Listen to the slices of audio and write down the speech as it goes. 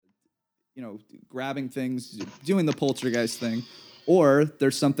you know, grabbing things, doing the poltergeist thing, or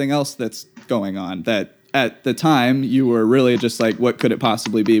there's something else that's going on that at the time you were really just like, what could it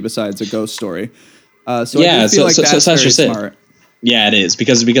possibly be besides a ghost story? So I do Yeah, feel like that's that's very just it. smart. Yeah, it is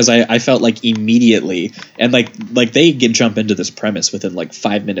because I felt like immediately, and like they jump into this premise within like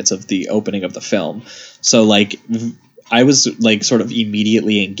 5 minutes of the opening of the film. So like I was like sort of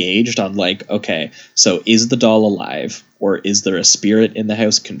immediately engaged on like, okay, so is the doll alive, or is there a spirit in the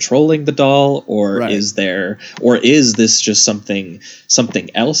house controlling the doll, or Right. is this just something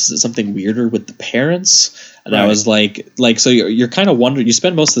else, something weirder with the parents? And I Right. was like so you're kind of wondering. You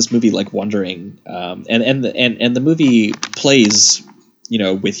spend most of this movie like wondering, and the movie plays, you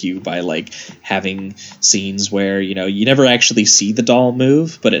know, with you by like having scenes where, you know, you never actually see the doll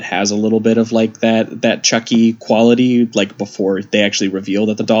move, but it has a little bit of like that Chucky quality, like before they actually reveal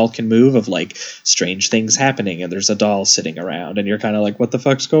that the doll can move, of like strange things happening and there's a doll sitting around and you're kind of like, what the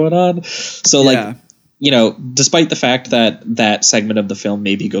fuck's going on? So like, you know, despite the fact that that segment of the film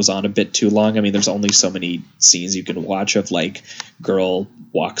maybe goes on a bit too long, I mean, there's only so many scenes you can watch of like girl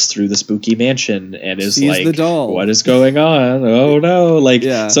walks through the spooky mansion and is Sees like, the doll. what is going on? Oh no. Like,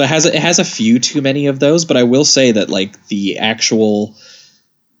 Yeah. so it has a few too many of those, but I will say that like the actual,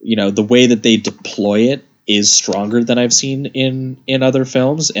 you know, the way that they deploy it is stronger than I've seen in other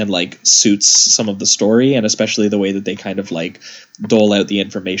films, and like suits some of the story, and especially the way that they kind of like dole out the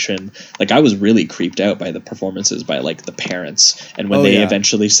information. Like I was really creeped out by the performances by like the parents, and when they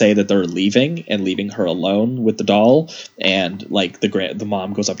eventually say that they're leaving her alone with the doll, and like the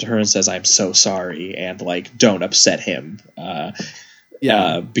mom goes up to her and says, "I'm so sorry," and like, don't upset him,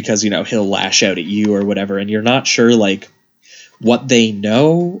 because, you know, he'll lash out at you or whatever, and you're not sure like what they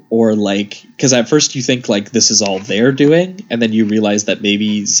know, or like, because at first you think like this is all they're doing, and then you realize that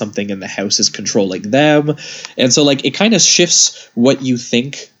maybe something in the house is controlling them, and so like it kind of shifts what you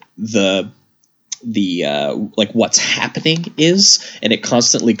think the like what's happening is, and it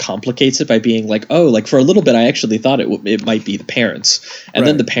constantly complicates it by being like, oh, like for a little bit I actually thought it might be the parents, and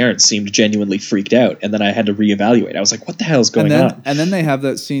then the parents seemed genuinely freaked out, and then I had to reevaluate. I was like, what the hell is going on? And then they have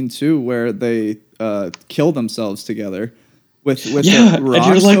that scene too where they kill themselves together with Yeah, the rock. and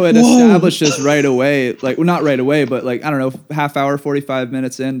you're like, so it whoa. establishes right away, like, well, not right away, but like, I don't know, half hour, 45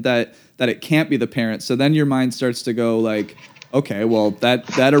 minutes in, that it can't be the parents. So then your mind starts to go like, okay, well,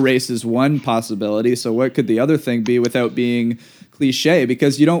 that erases one possibility. So what could the other thing be without being cliche?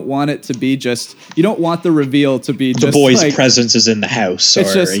 Because you don't want it to be just, you don't want the reveal to be the just boy's like, presence is in the house.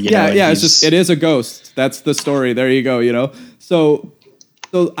 It's or, just, you know, it's just, it is a ghost. That's the story. There you go, you know? So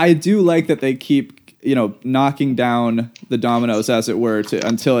I do like that they keep, you know, knocking down the dominoes, as it were,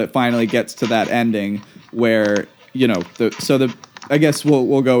 until it finally gets to that ending where, you know, I guess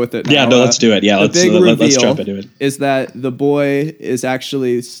we'll go with it now. Yeah, no, let's do it. Yeah, let's jump into it. Is that the boy is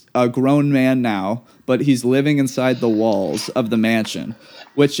actually a grown man now, but he's living inside the walls of the mansion,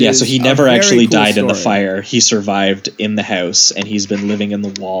 which is so he never a actually very cool died in the story. fire. He survived in the house, and he's been living in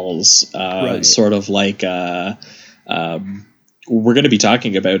the walls, sort of like we're going to be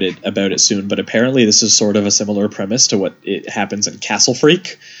talking about it soon, but apparently this is sort of a similar premise to what it happens in Castle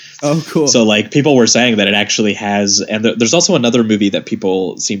Freak. Oh, cool. So like people were saying that it actually has, and there's also another movie that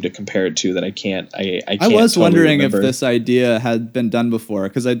people seem to compare it to that I can't I was totally wondering remember. if this idea had been done before,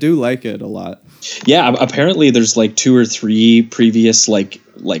 because I do like it a lot. Yeah, apparently there's like 2 or 3 previous like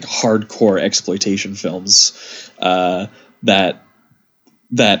hardcore exploitation films that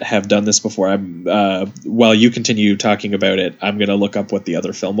have done this before. I'm while you continue talking about it, I'm gonna look up what the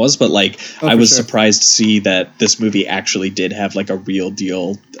other film was, but like I was surprised to see that this movie actually did have like a real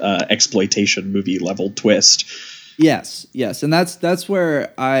deal exploitation movie level twist. Yes, and that's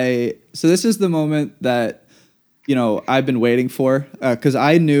where so this is the moment that, you know, I've been waiting for, because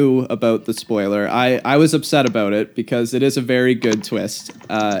I knew about the spoiler. I was upset about it because it is a very good twist,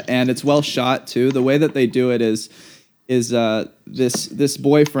 and it's well shot too. The way that they do it is this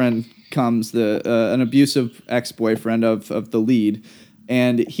boyfriend comes, an abusive ex-boyfriend of the lead,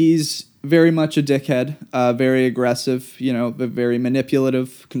 and he's very much a dickhead, very aggressive, you know, very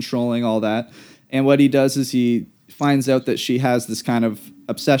manipulative, controlling, all that. And what he does is he finds out that she has this kind of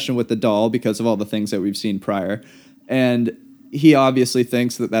obsession with the doll because of all the things that we've seen prior, and he obviously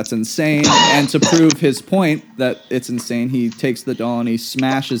thinks that that's insane. And to prove his point that it's insane, he takes the doll and he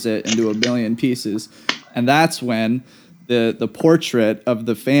smashes it into a million pieces. And that's when the portrait of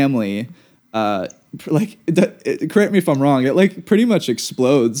the family, correct me if I'm wrong, it like pretty much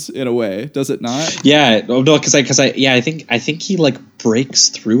explodes in a way, does it not? Yeah, no, because I think he like breaks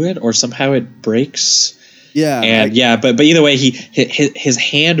through it, or somehow it breaks. Yeah, and but either way, his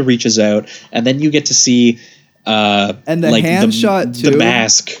hand reaches out, and then you get to see and the hand shot too, the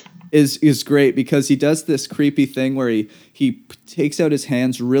mask. is great because he does this creepy thing where he takes out his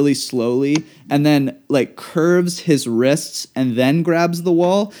hands really slowly and then like curves his wrists and then grabs the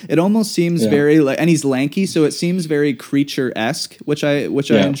wall. It almost seems very like, and he's lanky, so it seems very Creature-esque, which I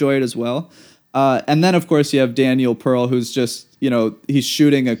enjoyed as well. And then of course you have Daniel Pearl, who's just, you know, he's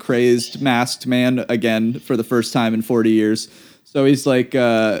shooting a crazed masked man again for the first time in 40 years. So he's like,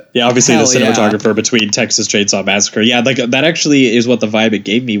 obviously the cinematographer between Texas Chainsaw Massacre. Yeah, like that actually is what the vibe it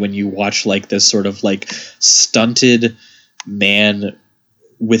gave me when you watch like this sort of like stunted man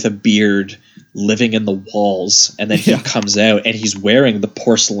with a beard living in the walls, and then he comes out and he's wearing the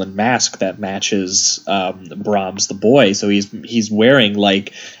porcelain mask that matches Brahms the boy. So he's wearing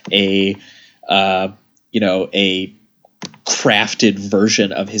like a a crafted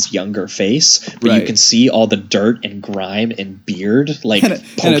version of his younger face, but you can see all the dirt and grime and beard like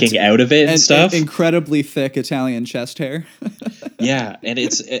poking out of it and stuff. Incredibly thick Italian chest hair. Yeah, and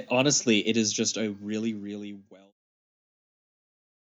honestly, it is just a really, really well